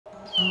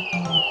Yeah.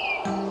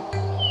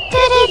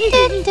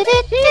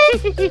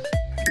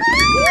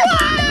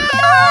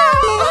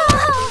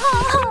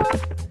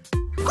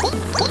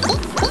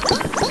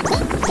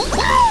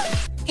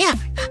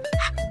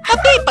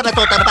 Tapi pada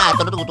to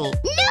tarbato na tuto.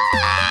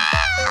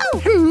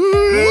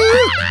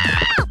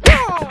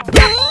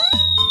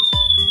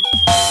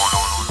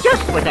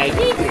 Just what I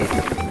needed.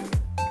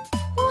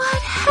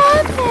 What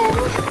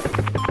happened?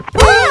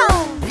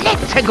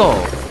 Let's go.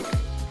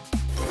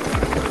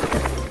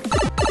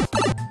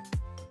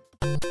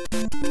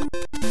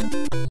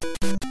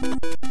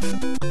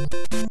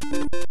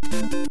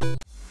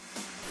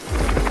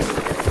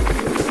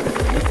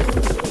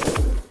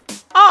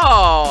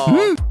 Oh.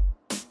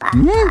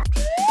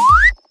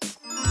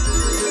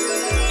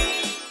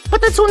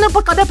 Patatsunan pa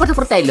kada pa sa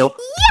fratello?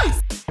 Yes!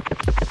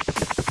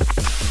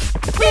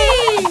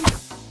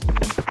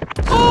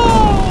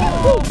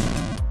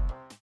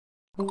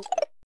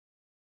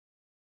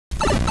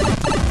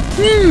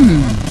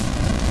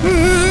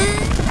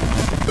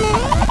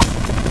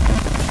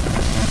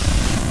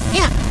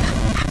 Yeah.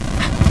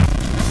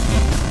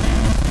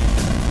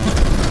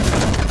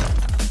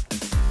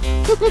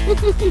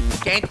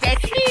 Can't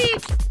catch me.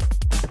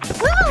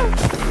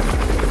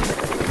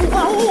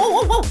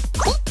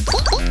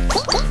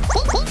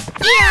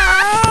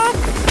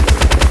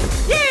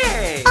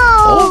 Yay!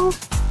 Oh!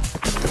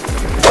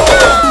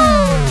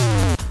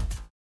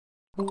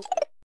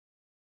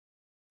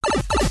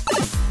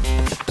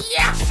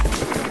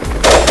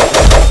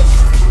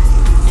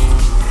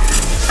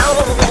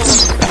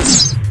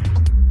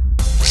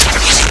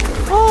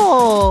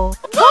 Oh.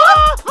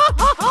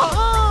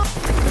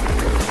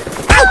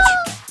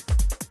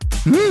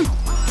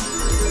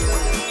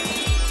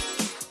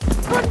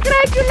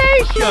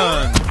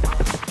 Congratulations!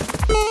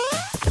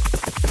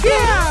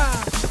 Yeah!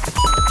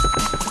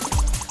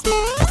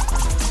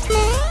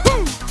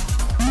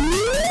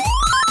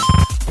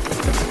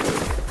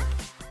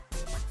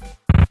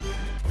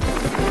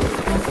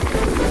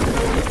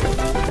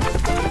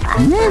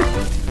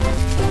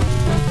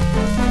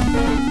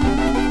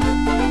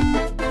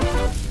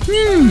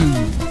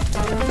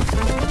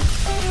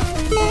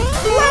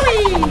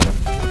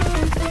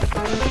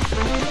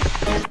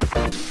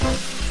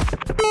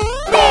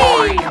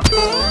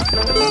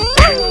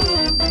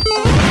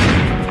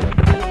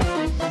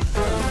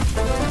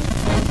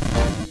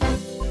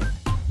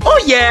 Oh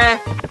yeah!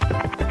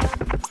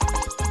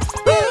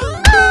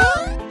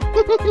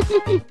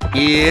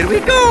 Here we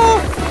go!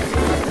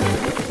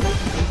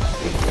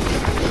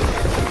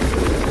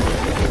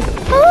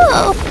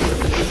 Oh!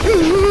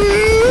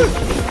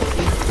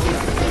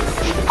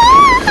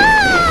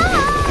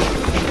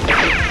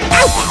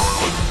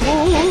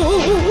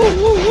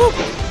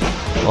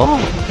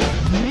 Oh.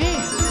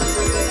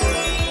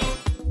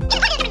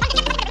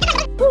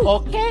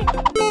 Okay.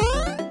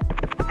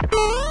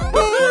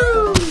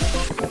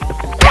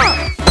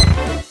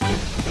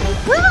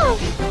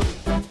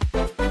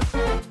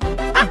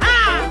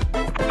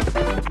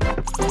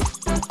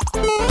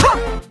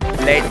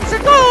 Let's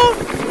go!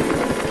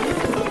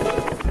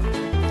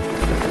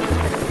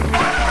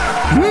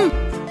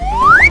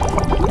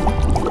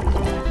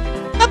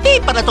 Tapi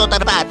pada to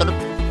tarbato.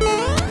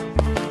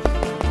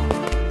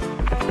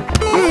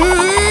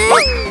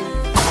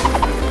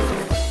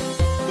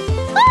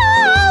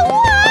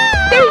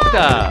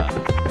 Delta!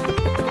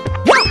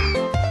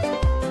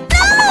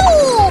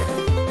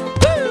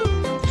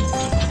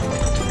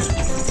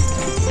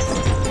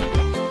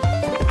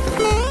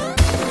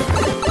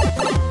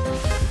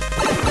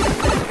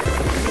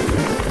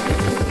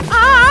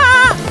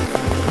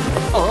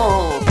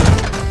 Oh.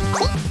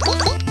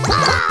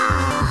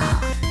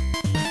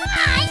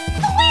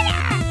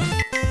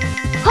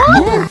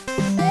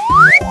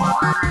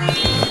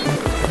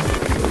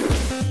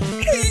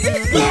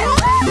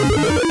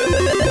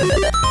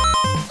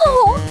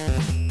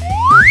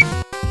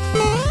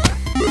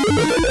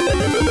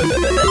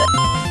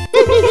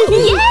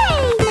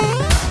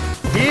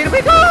 Here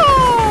we go!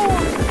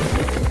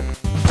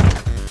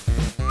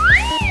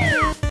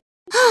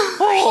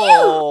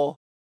 Oh!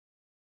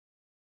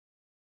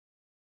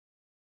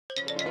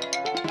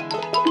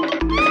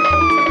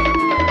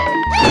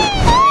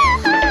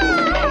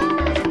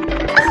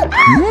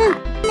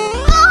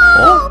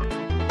 Oh.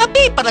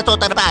 Tapi pada to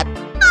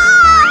tarbato.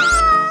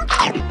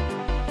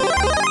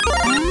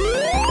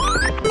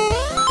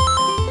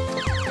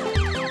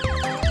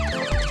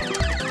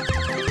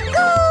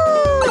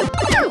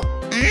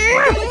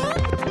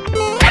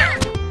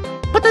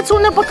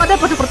 Patatsunan pa kada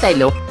pa sa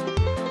fratello?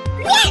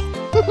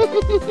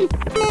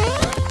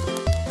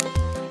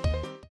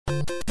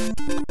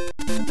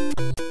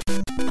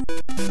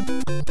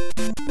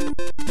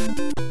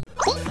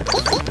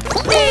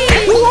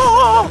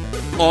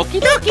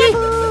 Okie dokie!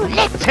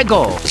 Let's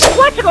go!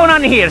 What's going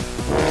on here?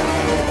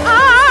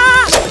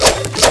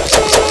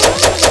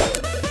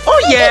 Oh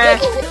yeah!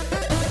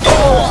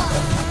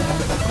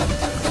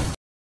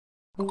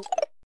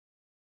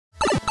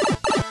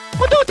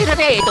 Pututi na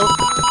dito.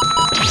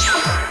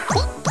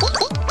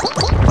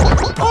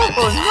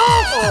 Oh no!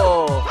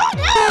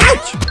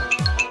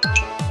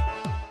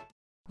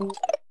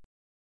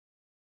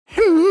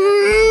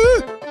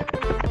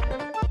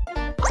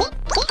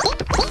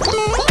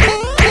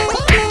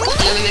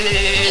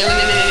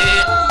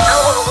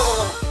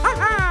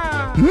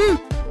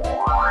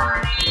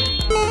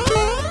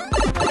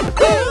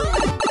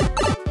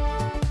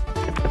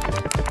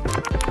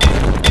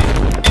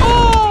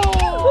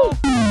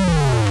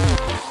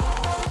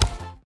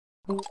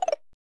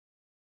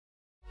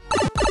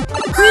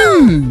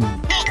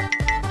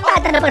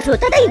 Pata na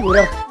prosciutto dai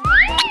muro.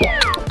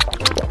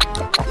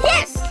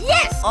 Yes,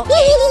 yes.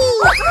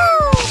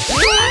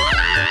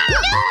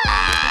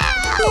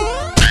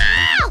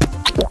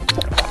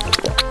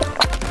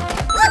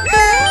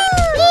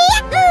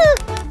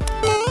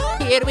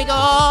 Here we go!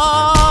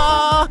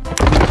 Oh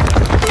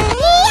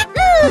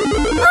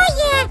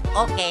yeah.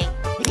 Okay.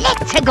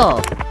 Let's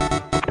go.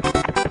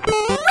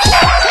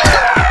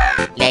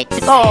 Let's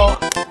go!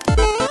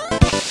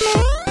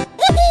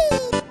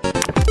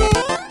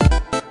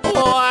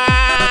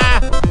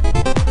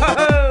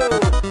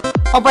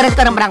 Operas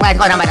ka ng barangay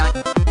ko naman.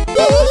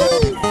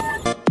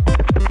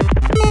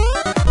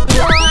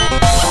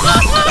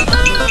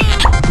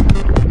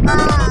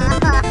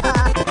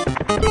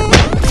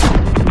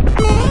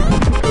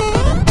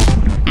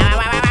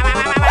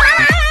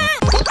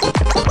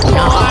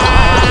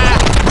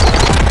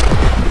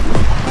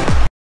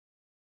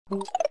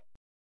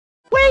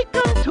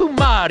 Welcome to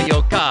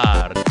Mario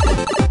Kart.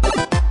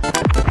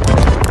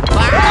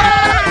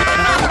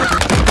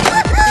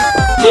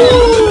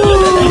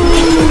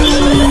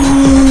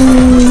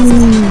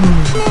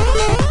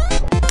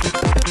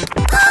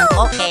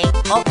 Okay,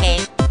 okay.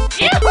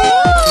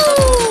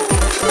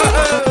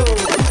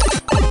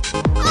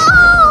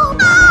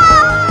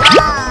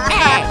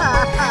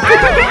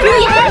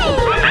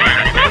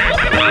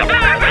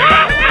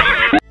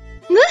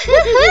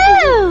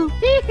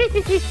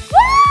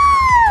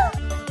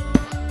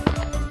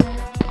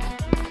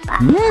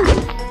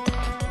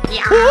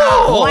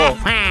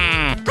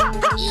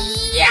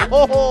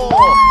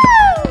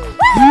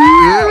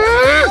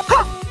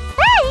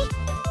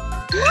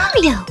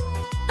 Mario.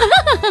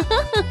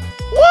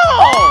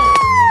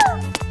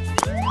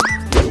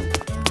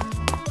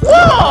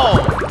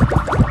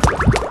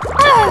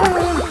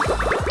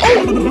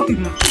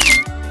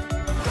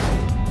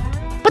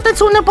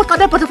 Patansunan po ka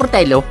na sa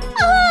portelo.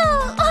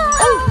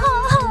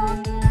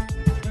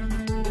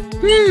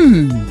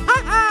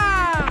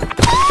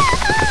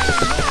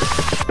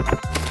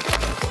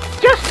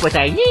 Just what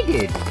I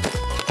needed.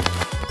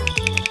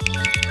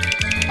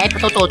 Ay,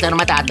 patututo na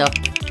matado.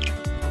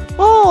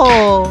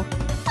 Oh.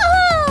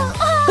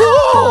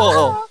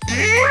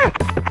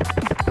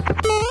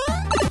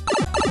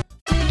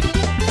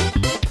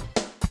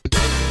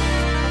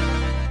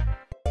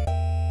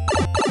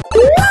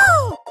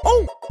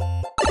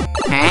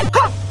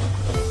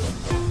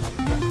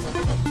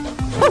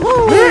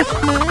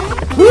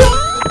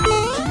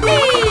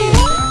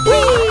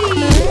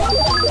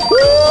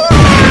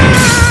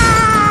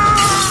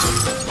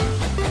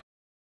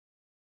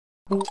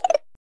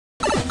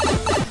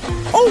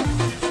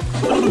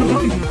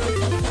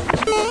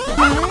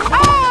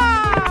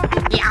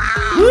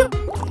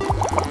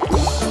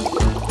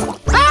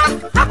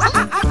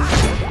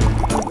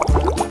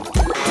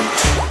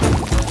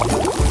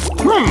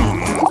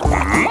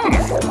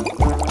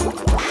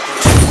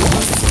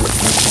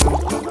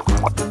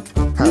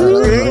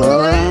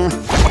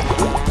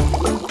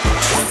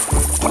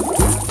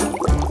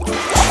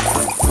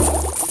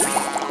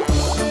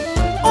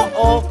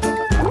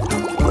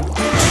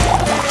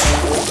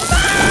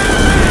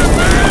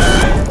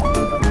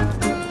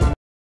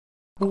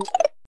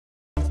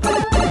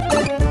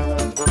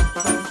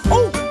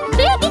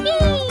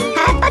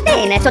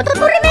 Patene sotto il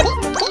corrimento.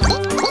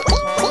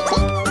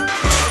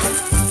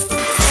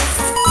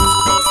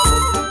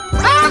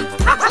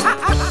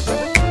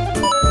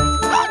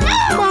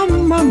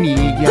 Mamma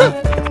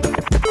mia.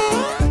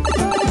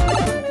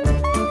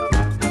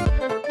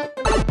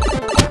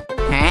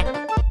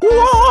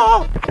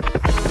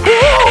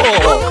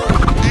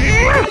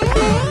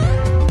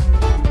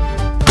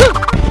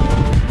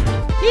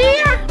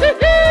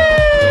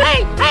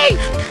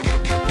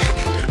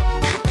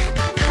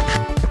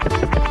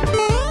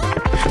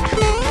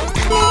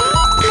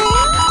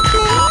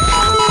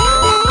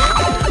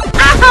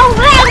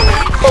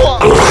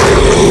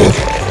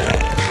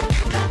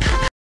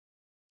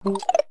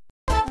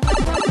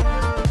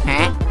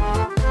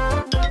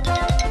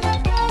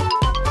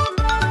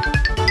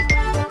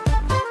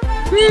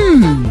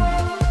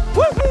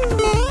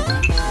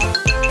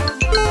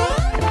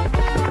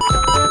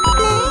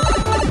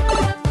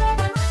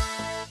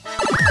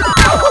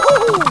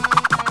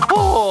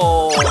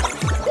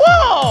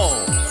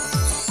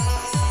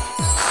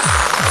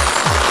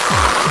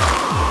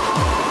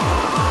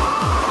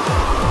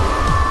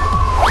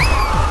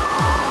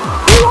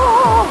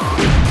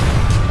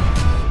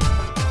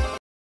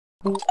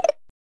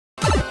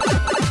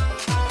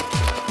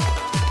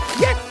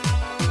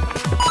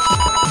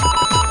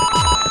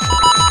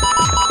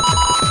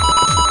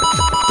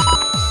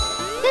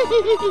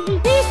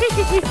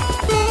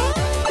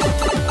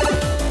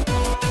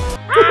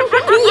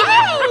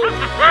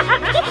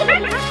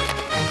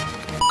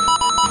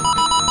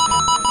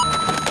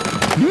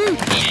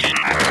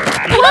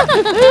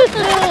 Oh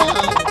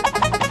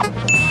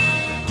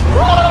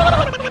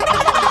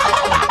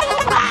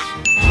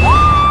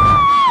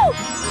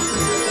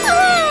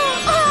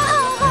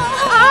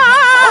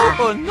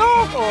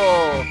no!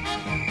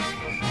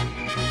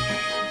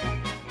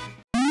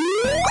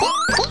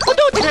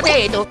 Conduci da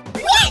dedo.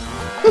 Yes!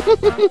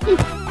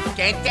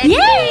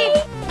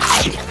 Yay!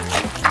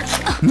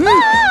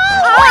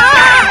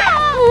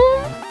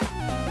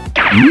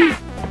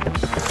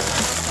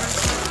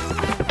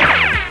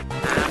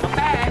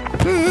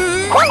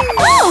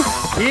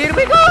 Here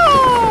we go!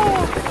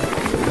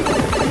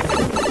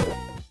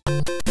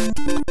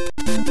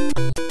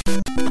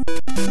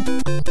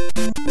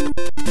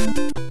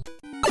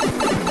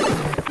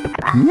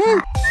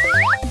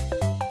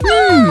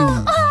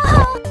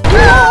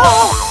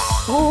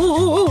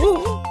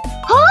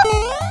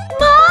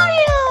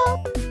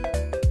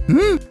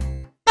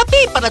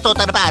 Tapi pada to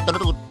terbato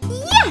tu.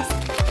 Yes!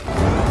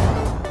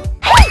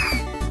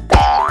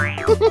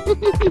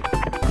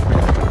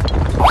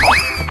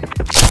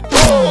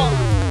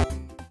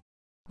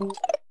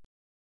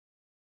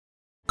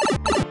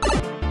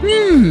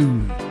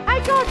 I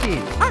got it!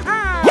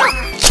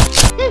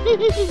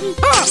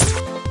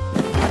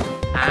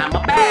 I'm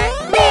a bad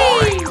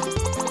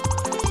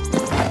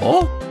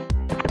Oh?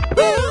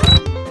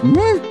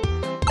 Woo!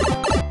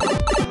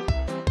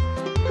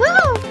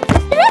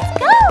 Let's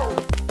go!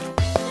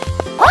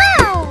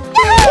 Wow!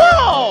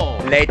 Whoa!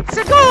 Let's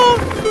go!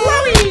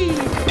 Wowie!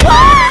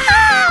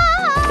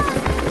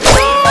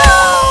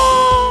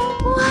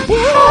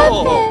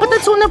 What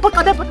Ba't sunan pa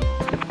ka dapat?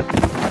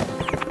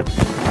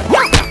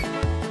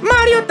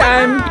 Mario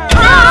time!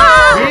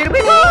 Here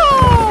we go!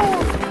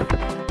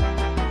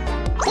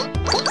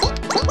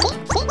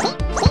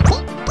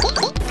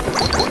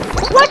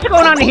 What's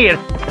going on here?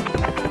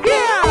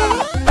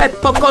 Yeah! At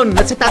popcorn,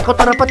 nasitakot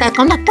na rapat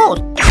ako na po.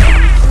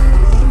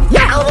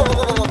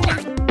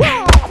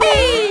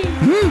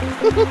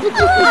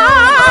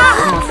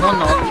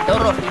 Sono,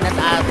 idoro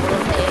pinag-agro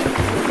eh.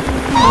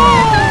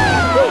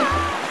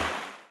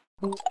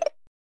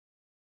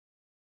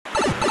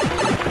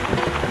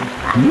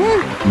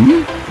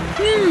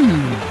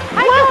 I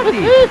got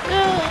it!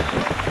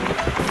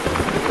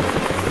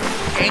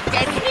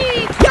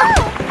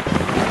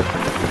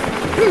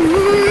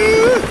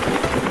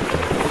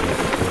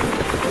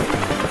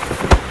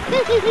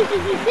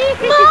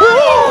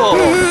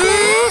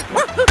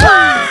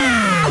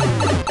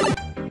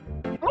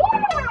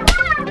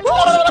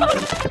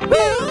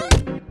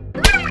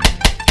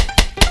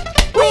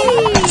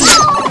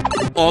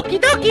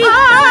 Okie dokie.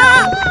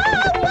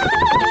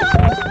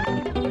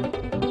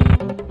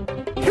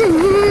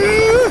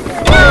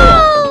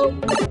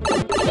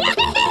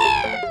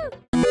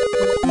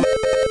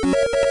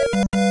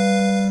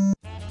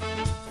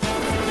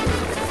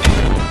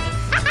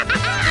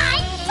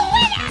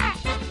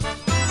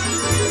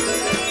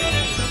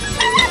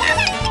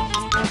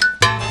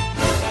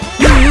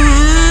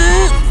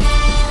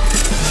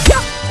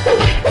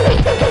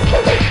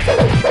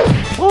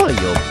 Boy,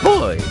 oh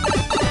boy!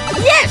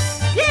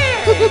 Yes!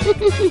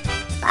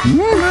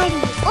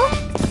 Mario!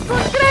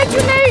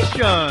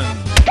 Congratulations!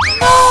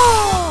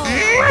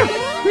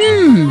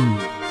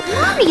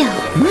 Mario!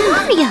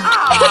 Mario!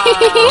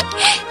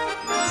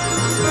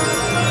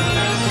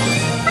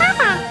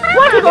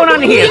 What's going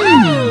on here?